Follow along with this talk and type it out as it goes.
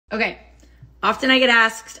Okay, often I get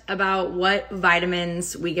asked about what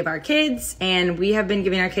vitamins we give our kids, and we have been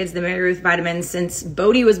giving our kids the Mary Ruth vitamins since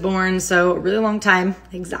Bodhi was born, so a really long time,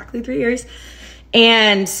 exactly 3 years.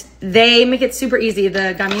 And they make it super easy.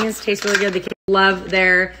 The gummies taste really good. The kids love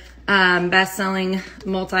their best-selling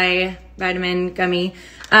multivitamin gummy.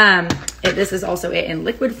 This is also it in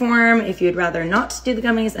liquid form if you'd rather not do the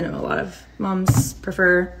gummies. I know a lot of moms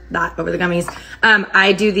prefer that over the gummies.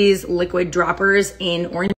 I do these liquid droppers in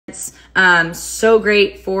orange. So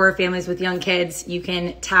great for families with young kids. You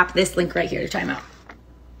can tap this link right here to try them out.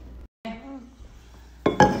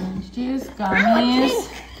 Orange juice, gummies,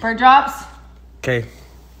 bird drops. Okay,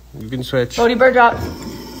 you can switch. Bodhi, bird drops.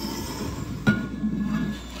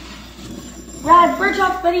 Rad, bird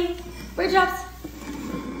drops, buddy. Bird drops.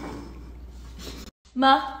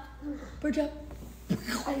 Ma, bird drop.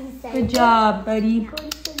 Good job, buddy.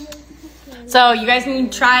 So you guys can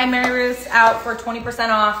try Mary Ruth's out for 20%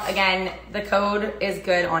 off. Again, the code is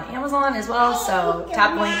good on Amazon as well, so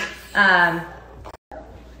tap the link.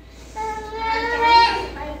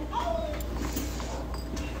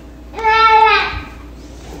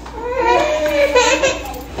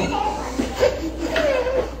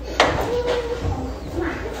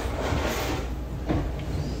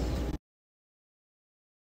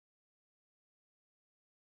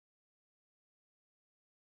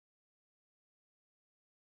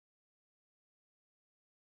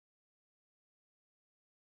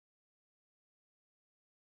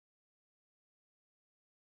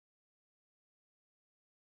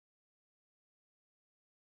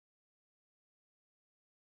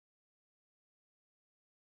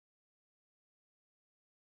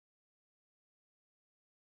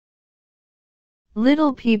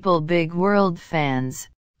 Little People Big World fans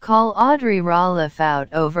call Audrey Roloff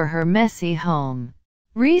out over her messy home.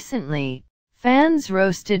 Recently, fans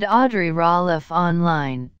roasted Audrey Roloff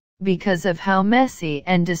online because of how messy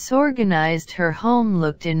and disorganized her home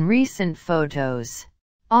looked in recent photos.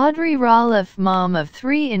 Audrey Roloff, mom of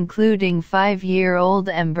 3 including 5-year-old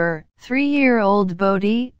Ember, 3-year-old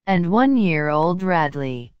Bodhi, and 1-year-old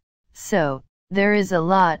Radley. So, there is a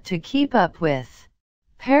lot to keep up with.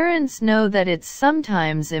 Parents know that it's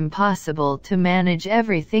sometimes impossible to manage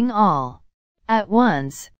everything all at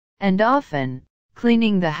once, and often,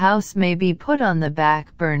 cleaning the house may be put on the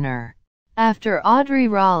back burner. After Audrey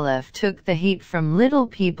Roloff took the heat from Little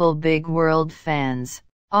People Big World fans,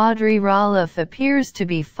 Audrey Roloff appears to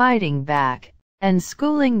be fighting back and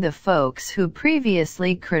schooling the folks who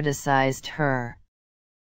previously criticized her.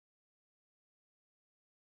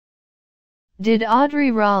 Did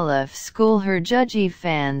Audrey Roloff school her judgy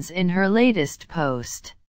fans in her latest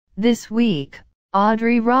post? This week,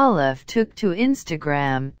 Audrey Roloff took to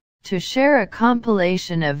Instagram to share a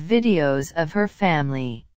compilation of videos of her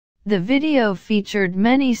family. The video featured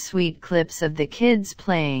many sweet clips of the kids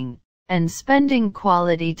playing and spending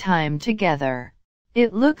quality time together.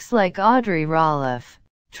 It looks like Audrey Roloff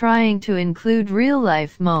trying to include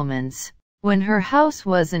real-life moments when her house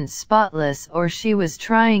wasn't spotless or she was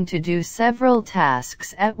trying to do several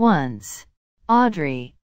tasks at once.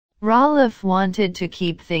 Audrey Roloff wanted to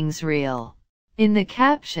keep things real. In the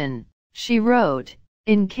caption, she wrote,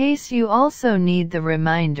 "In case you also need the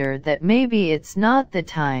reminder that maybe it's not the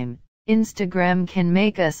time, Instagram can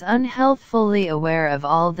make us unhealthfully aware of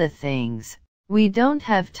all the things we don't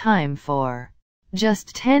have time for.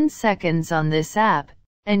 Just 10 seconds on this app,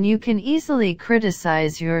 and you can easily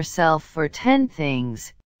criticize yourself for 10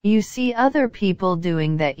 things you see other people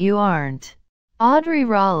doing that you aren't." Audrey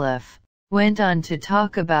Roloff went on to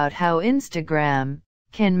talk about how Instagram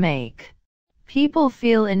can make people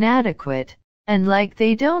feel inadequate and like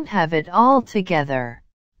they don't have it all together.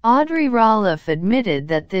 Audrey Roloff admitted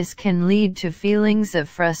that this can lead to feelings of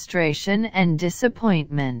frustration and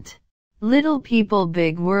disappointment. Little People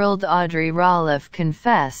Big World Audrey Roloff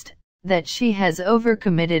confessed that she has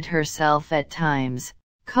overcommitted herself at times,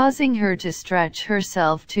 causing her to stretch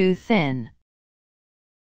herself too thin.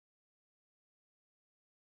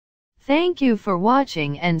 Thank you for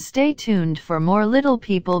watching and stay tuned for more Little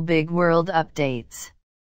People Big World updates.